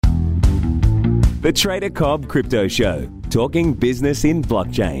The Trader Cobb Crypto Show, talking business in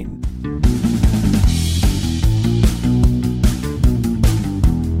blockchain.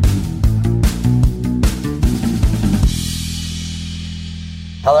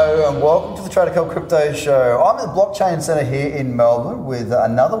 Hello and welcome to the Trader Cobb Crypto Show. I'm at the Blockchain Centre here in Melbourne with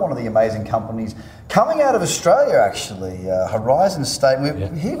another one of the amazing companies coming out of Australia, actually, Horizon State.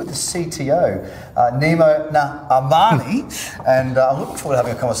 We're here with the CTO, Nemo Amani, and I'm looking forward to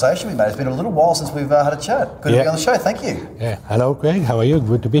having a conversation with you, mate. It's been a little while since we've had a chat. Good to be on the show. Thank you. Yeah. Hello, Greg. How are you?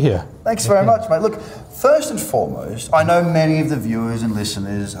 Good to be here. Thanks very much, mate. Look, first and foremost, I know many of the viewers and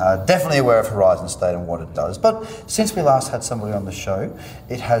listeners are definitely aware of Horizon State and what it does, but since we last had somebody on the show,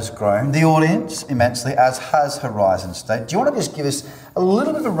 it has grown the audience immensely, as has Horizon State. Do you want to just give us a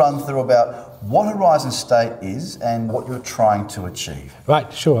little bit of a run through about what Horizon State is and what you're trying to achieve?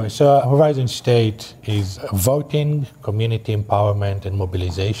 Right, sure. So Horizon State is voting, community empowerment and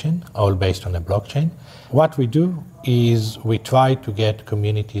mobilization, all based on a blockchain. What we do is we try to get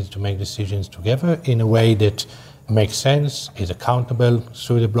communities to make decisions together in a way that makes sense, is accountable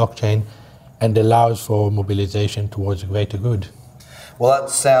through the blockchain, and allows for mobilization towards a greater good. Well,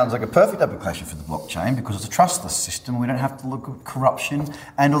 that sounds like a perfect application for the blockchain because it's a trustless system. We don't have to look at corruption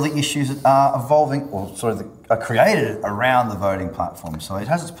and all the issues that are evolving or are created around the voting platform. So it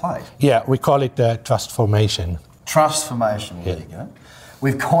has its place. Yeah, we call it trust formation. Trust formation, there you go.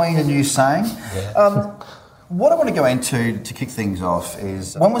 We've coined a new saying. Yeah. What I want to go into to kick things off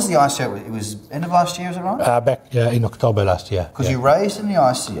is, when was the ICO? It was end of last year, is it right? Back in October last year. Because you raised in the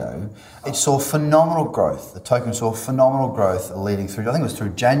ICO, it saw phenomenal growth. The token saw phenomenal growth leading through, I think it was through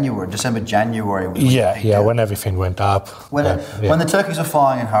December, January. When everything went up. When the turkeys were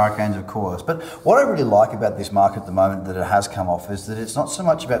flying in hurricanes, of course. But what I really like about this market at the moment that it has come off is that it's not so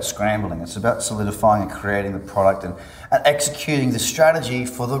much about scrambling, it's about solidifying and creating the product and executing the strategy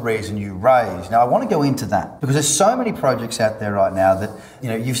for the reason you raised. Now, I want to go into that because there's so many projects out there right now that,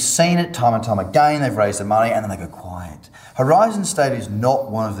 you've seen it time and time again. They've raised the money and then they go quiet. Horizon State is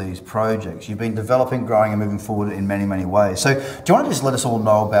not one of these projects. You've been developing, growing and moving forward in many, many ways. So do you want to just let us all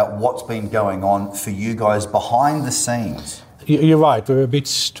know about what's been going on for you guys behind the scenes? You're right. We're a bit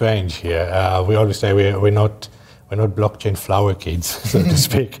strange here. We always say we're not blockchain flower kids, so to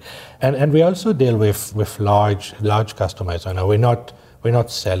speak. And we also deal with large customers. I know we're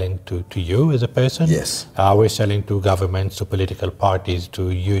not selling to you as a person. Yes. We're selling to governments, to political parties, to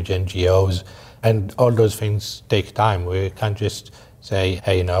huge NGOs, and all those things take time. We can't just say,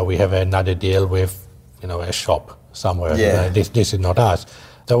 hey, we have another deal with, a shop somewhere. Yeah. This is not us.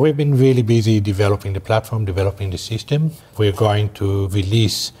 So we've been really busy developing the platform, developing the system. We're going to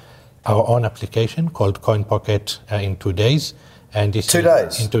release our own application called CoinPocket in 2 days. And this 2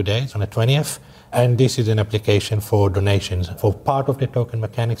 days? In 2 days, on the 20th. And this is an application for donations. For part of the token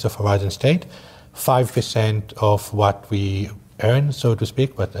mechanics of Horizon State, 5% of what we earn, so to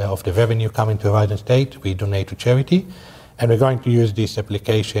speak, but of the revenue coming to Horizon State, we donate to charity. And we're going to use this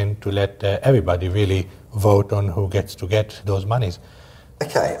application to let everybody really vote on who gets to get those monies.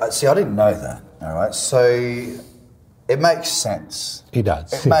 Okay, see, I didn't know that. All right, so it makes sense. It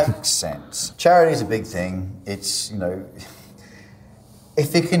does. It makes sense. Charity is a big thing. It's,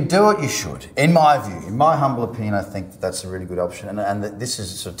 if you can do it, you should. In my view, in my humble opinion, I think that's a really good option. And this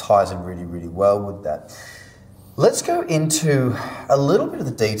sort of ties in really, really well with that. Let's go into a little bit of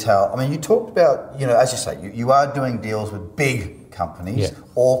the detail. I mean, you talked about, as you say, you are doing deals with big companies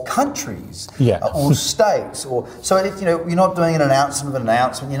or countries or states. So you're not doing an announcement of an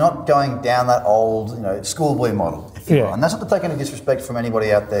announcement. You're not going down that old, schoolboy model. And that's not to take any disrespect from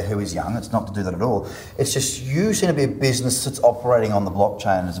anybody out there who is young. It's not to do that at all. It's just you seem to be a business that's operating on the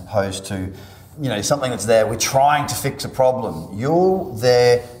blockchain as opposed to, something that's there. We're trying to fix a problem. You're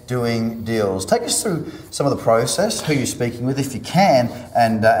there doing deals. Take us through some of the process, who you're speaking with, if you can,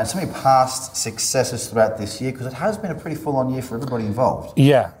 and some of your past successes throughout this year, because it has been a pretty full-on year for everybody involved.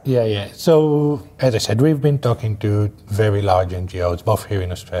 Yeah. So, as I said, we've been talking to very large NGOs, both here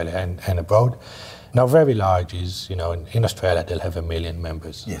in Australia and abroad. Now, very large is, in Australia, they'll have 1 million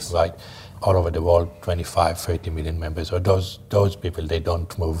members, right? All over the world, 25, 30 million members. Or those people, they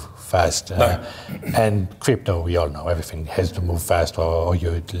don't move fast. No. And crypto, we all know, everything has to move fast, or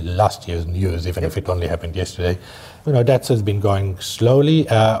last year's news, even if it only happened yesterday. That has been going slowly.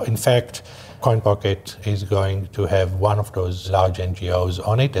 In fact, CoinPocket is going to have one of those large NGOs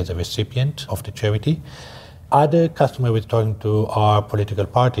on it as a recipient of the charity. Other customers we're talking to are political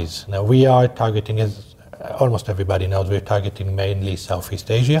parties. Now, we are targeting, as almost everybody knows, we're targeting mainly Southeast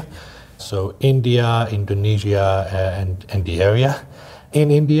Asia. So India, Indonesia, and the area. In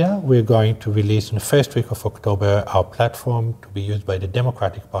India, we're going to release in the first week of October our platform to be used by the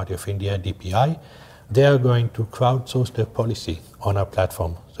Democratic Party of India, DPI. They are going to crowdsource their policy on our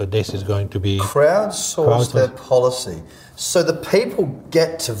platform. So this is going to be... Crowdsource their policy. So the people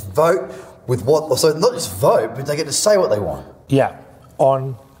get to vote with what... So not just vote, but they get to say what they want. Yeah.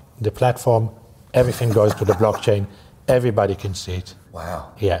 On the platform, everything goes to the blockchain. Everybody can see it.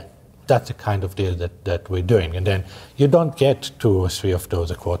 Wow. Yeah. That's the kind of deal that we're doing. And then you don't get 2 or 3 of those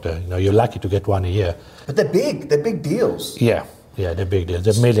a quarter. You're lucky to get 1 a year. But they're big. They're big deals. Yeah, they're big deals.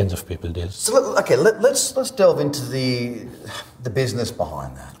 They're millions of people deals. So let's delve into the business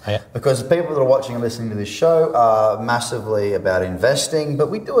behind that. Yeah. Because the people that are watching and listening to this show are massively about investing, but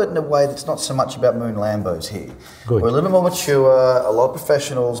we do it in a way that's not so much about moon Lambos here. Good. We're a little bit more mature, a lot of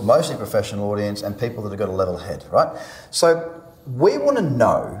professionals, mostly professional audience, and people that have got a level head, right? So we want to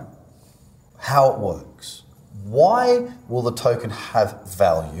know how it works. Why will the token have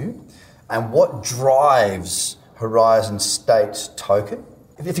value? And what drives Horizon State's token?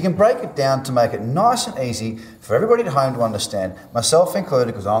 If you can break it down to make it nice and easy for everybody at home to understand, myself included,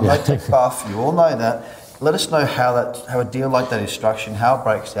 because I'm no tech buff, you all know that, let us know how a deal like that is structured, how it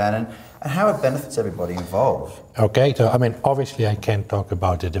breaks down, and how it benefits everybody involved. Okay, so obviously I can't talk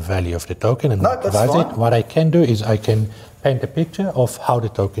about the value of the token and what that's drives fine. it. What I can do is I can paint a picture of how the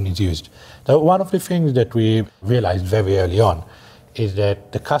token is used. So one of the things that we realized very early on is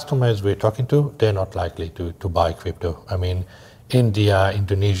that the customers we're talking to, they're not likely to buy crypto. India,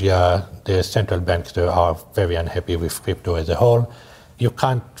 Indonesia, the central banks there are very unhappy with crypto as a whole. You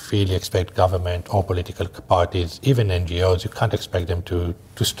can't really expect government or political parties, even NGOs, you can't expect them to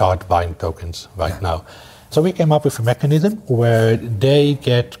start buying tokens right now. So we came up with a mechanism where they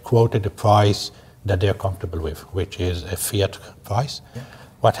get quoted a price that they're comfortable with, which is a fiat price. Yeah.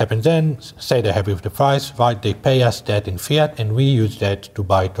 What happens then, say they're happy with the price, right? They pay us that in fiat, and we use that to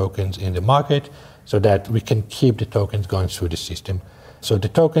buy tokens in the market so that we can keep the tokens going through the system. So the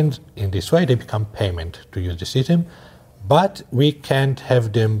tokens, in this way, they become payment to use the system, but we can't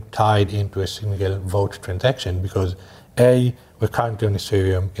have them tied into a single vote transaction because A, we're currently on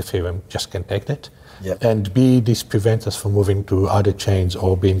Ethereum just can't take that. Yep. And B, this prevents us from moving to other chains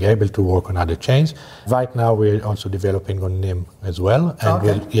or being able to work on other chains. Right now, we're also developing on NIM as well,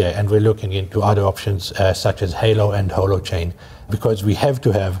 and we're looking into other options such as Halo and Holochain, because we have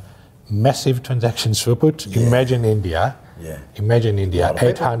to have massive transaction throughput. Yeah. Imagine India.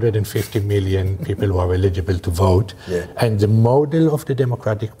 850 million people who are eligible to vote. Yeah. And the model of the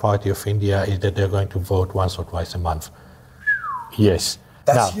Democratic Party of India is that they're going to vote once or twice a month. Yes.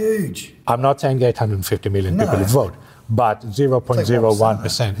 That's huge. I'm not saying 850 million people would vote, but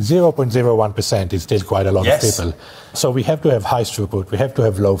 0.01%. 0.01% is still quite a lot of people. So we have to have high throughput, we have to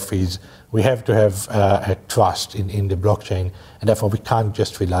have low fees, we have to have a trust in the blockchain, and therefore we can't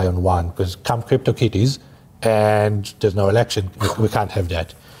just rely on one, because come CryptoKitties and there's no election, we can't have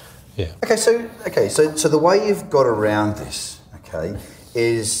that. Yeah. Okay, so the way you've got around this,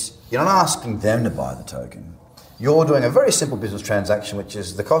 is you're not asking them to buy the token. You're doing a very simple business transaction, which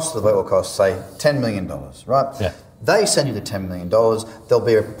is the cost of the vote will cost, say, $10 million, right? Yeah. They send you the $10 million. There'll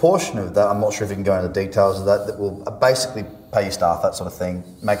be a proportion of that, I'm not sure if you can go into the details of that will basically pay your staff, that sort of thing,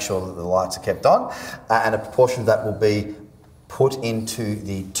 make sure that the lights are kept on, and a proportion of that will be put into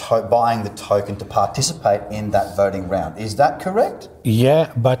the buying the token to participate in that voting round. Is that correct?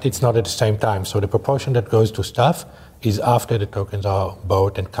 Yeah, but it's not at the same time. So the proportion that goes to staff is after the tokens are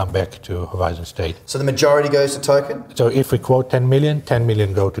bought and come back to Horizon State. So the majority goes to token? So if we quote 10 million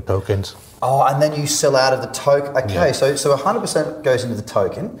go to tokens. Oh, and then you sell out of the token. Okay, yeah. So 100% goes into the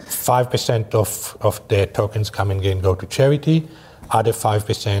token. 5% of the tokens coming in go to charity. Other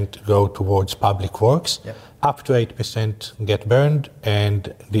 5% go towards public works. Yep. Up to 8% get burned,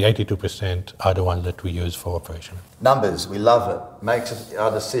 and the 82% are the ones that we use for operation. Numbers, we love it. Makes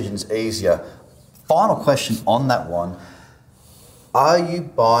our decisions easier. Final question on that one. Are you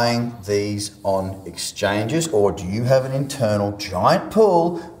buying these on exchanges, or do you have an internal giant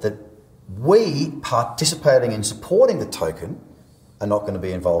pool that we, participating in supporting the token, are not going to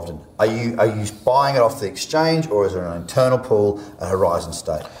be involved in? Are you buying it off the exchange, or is there an internal pool at Horizon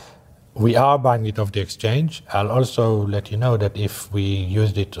State? We are buying it off the exchange. I'll also let you know that if we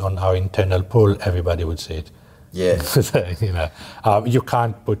used it on our internal pool, everybody would see it. Yeah. You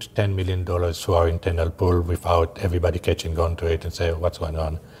can't put $10 million through our internal pool without everybody catching on to it and say, what's going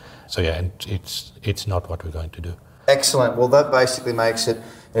on? So yeah, and it's not what we're going to do. Excellent. Well, that basically makes it,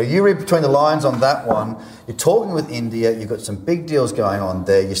 you read between the lines on that one. You're talking with India, you've got some big deals going on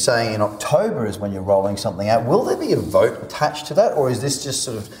there. You're saying in October is when you're rolling something out. Will there be a vote attached to that, or is this just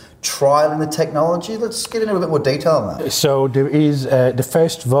sort of trialing the technology? Let's get into a bit more detail on that. So there is the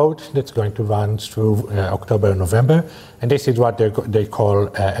first vote that's going to run through October and November, and this is what they call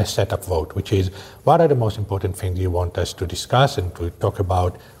a setup vote, which is what are the most important things you want us to discuss and to talk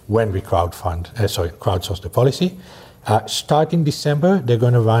about when we crowdsource the policy. Starting December, they're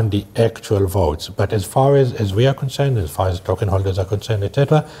going to run the actual votes, but as far as we are concerned, as far as token holders are concerned,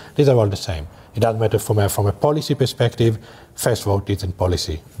 etc., these are all the same. It doesn't matter from a policy perspective. First vote isn't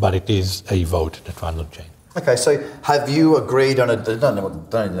policy, but it is a vote that runs on chain. Okay, so have you agreed on don't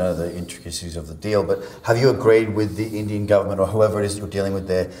know the intricacies of the deal, but have you agreed with the Indian government or whoever it is that you're dealing with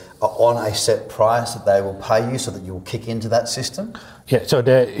there on a set price that they will pay you so that you will kick into that system? Yeah, so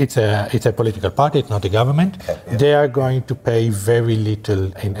it's a political party, it's not the government. Okay, yeah. They are going to pay very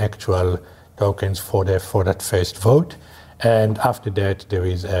little in actual tokens for that first vote. And after that, there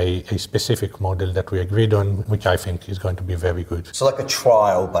is a specific model that we agreed on, which I think is going to be very good. So like a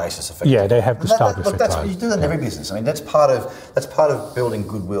trial basis, effectively. Yeah, they have to start with a trial. You do that in every business. I mean, that's part of building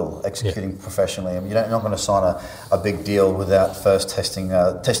goodwill, executing professionally. I mean, you're not going to sign a big deal without first testing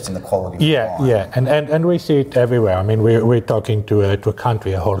the quality of the wine. Yeah, and we see it everywhere. I mean, we're talking to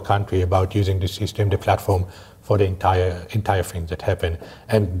a whole country about using the system, the platform, for the entire things that happen.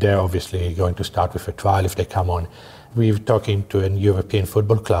 And they're obviously going to start with a trial if they come on. We're talking to a European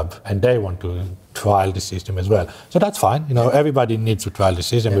football club, and they want to trial the system as well. So that's fine. Everybody needs to trial the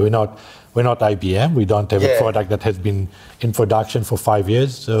system. Yeah. We're not IBM. We don't have a product that has been in production for 5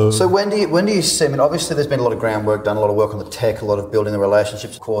 years. So when do you see? I mean, obviously there's been a lot of groundwork done, a lot of work on the tech, a lot of building the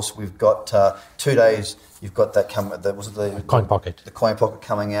relationships. Of course, we've got 2 days. You've got that CoinPocket. The CoinPocket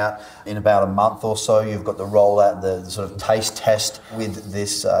coming out in about a month or so. You've got the rollout, the sort of taste test with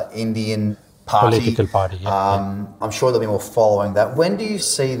this Indian political party. Yeah. I'm sure there'll be more following that. When do you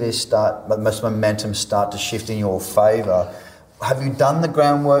see this momentum start to shift in your favour? Have you done the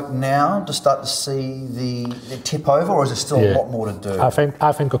groundwork now to start to see the tip over, or is there still a lot more to do? I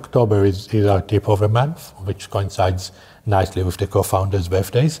think October is our tip over month, which coincides nicely with the co-founders'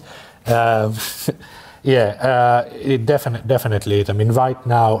 birthdays. It definitely is. I mean, right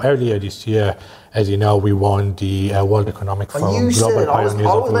now, earlier this year, as you know, we won the World Economic Forum Global Pioneers of Wheat.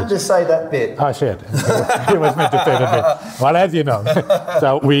 I was meant to say that bit. Oh, shit. He was meant to say that bit. Well, as you know.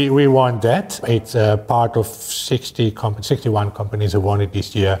 So we won that. It's part of 61 companies who won it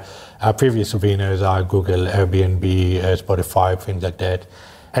this year. Previous winners are Google, Airbnb, Spotify, things like that.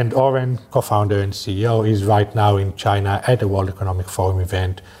 And Oren, co-founder and CEO, is right now in China at the World Economic Forum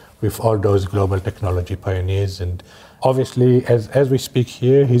event with all those global technology pioneers. And obviously, as we speak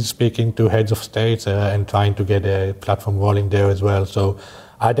here, he's speaking to heads of states and trying to get a platform rolling there as well. So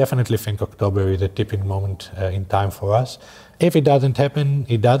I definitely think October is a tipping moment in time for us. If it doesn't happen,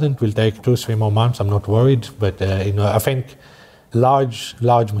 it doesn't. We'll take 2-3 more months. I'm not worried. But I think large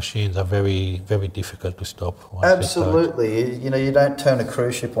machines are very, very difficult to stop. Absolutely. You don't turn a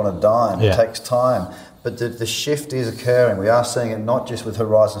cruise ship on a dime. It takes time. But the shift is occurring. We are seeing it not just with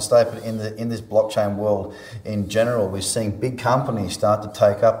Horizon State, but in this blockchain world in general. We're seeing big companies start to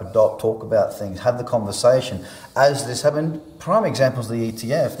take up, adopt, talk about things, have the conversation. As this happened, prime examples of the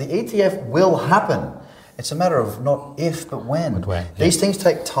ETF. The ETF will happen. It's a matter of not if, but when. These things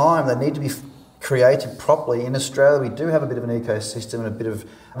take time. They need to be created properly. In Australia, we do have a bit of an ecosystem and a bit of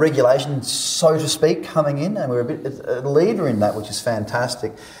regulation, so to speak, coming in, and we're a leader in that, which is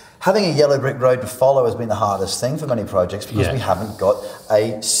fantastic. Having a yellow brick road to follow has been the hardest thing for many projects because we haven't got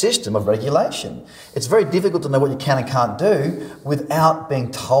a system of regulation. It's very difficult to know what you can and can't do without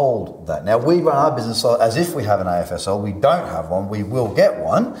being told that. Now, we run our business as if we have an AFSL. We don't have one. We will get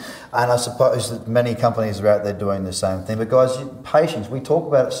one. And I suppose that many companies are out there doing the same thing. But guys, patience. We talk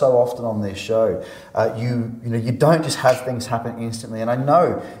about it so often on this show. You don't just have things happen instantly. And I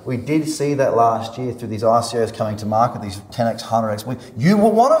know we did see that last year through these ICOs coming to market, these 10x, 100x. You were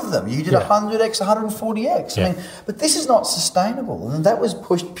one of them. You did 100x, 140x. I mean, but this is not sustainable. And that was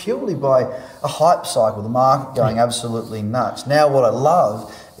pushed purely by a hype cycle, the market going absolutely nuts. Now, what I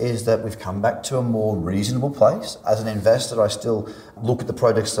love is that we've come back to a more reasonable place. As an investor, I still look at the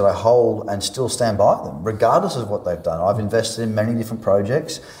projects that I hold and still stand by them, regardless of what they've done. I've invested in many different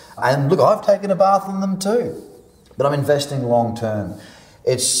projects. And look, I've taken a bath in them too. But I'm investing long term.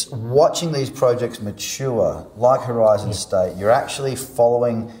 It's watching these projects mature, like Horizon State. You're actually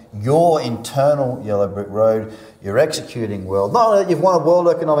following your internal yellow brick road. You're executing well. Not only that you've won a World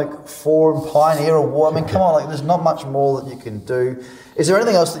Economic Forum Pioneer Award. I mean, come on, there's not much more that you can do. Is there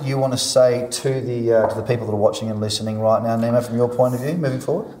anything else that you want to say to the people that are watching and listening right now, Nima, from your point of view, moving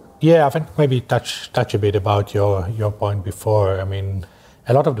forward? Yeah, I think maybe touch a bit about your point before. I mean,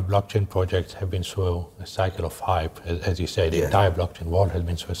 A lot of the blockchain projects have been through a cycle of hype, as you say, the entire blockchain world has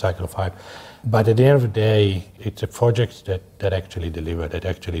been through a cycle of hype. But at the end of the day, it's a project that actually deliver, that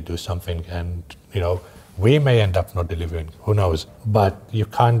actually do something. And, we may end up not delivering, who knows? But you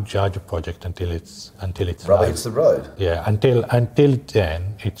can't judge a project until it's Rubber hits the road. Yeah, until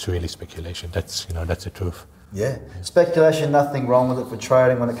then, it's really speculation. That's the truth. Yeah, speculation, nothing wrong with it for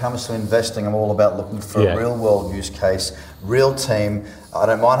trading. When it comes to investing, I'm all about looking for a real world use case, real team. I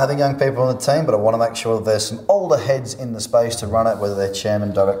don't mind having young people on the team, but I want to make sure that there's some older heads in the space to run it, whether they're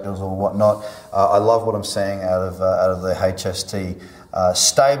chairman, directors or whatnot. I love what I'm seeing out of the HST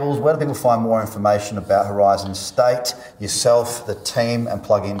stables. Where do people find more information about Horizon State, yourself, the team, and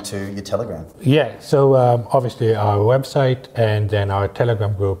plug into your Telegram? Yeah, so obviously our website and then our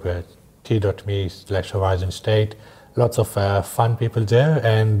Telegram group at t.me/Horizon State. Lots of fun people there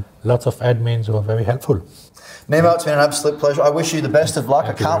and lots of admins who are very helpful. Nemo, it's been an absolute pleasure. I wish you the best of luck.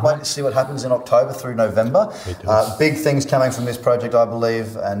 I can't wait to see what happens in October through November. Big things coming from this project, I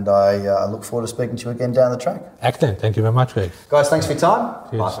believe, and I look forward to speaking to you again down the track. Excellent. Thank you very much, Craig. Guys, thanks for your time.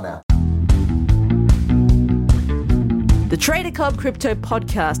 Cheers. Bye for now. The Trader Cobb Crypto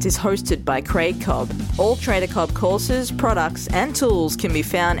Podcast is hosted by Craig Cobb. All Trader Cobb courses, products and tools can be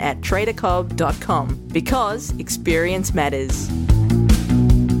found at tradercobb.com because experience matters.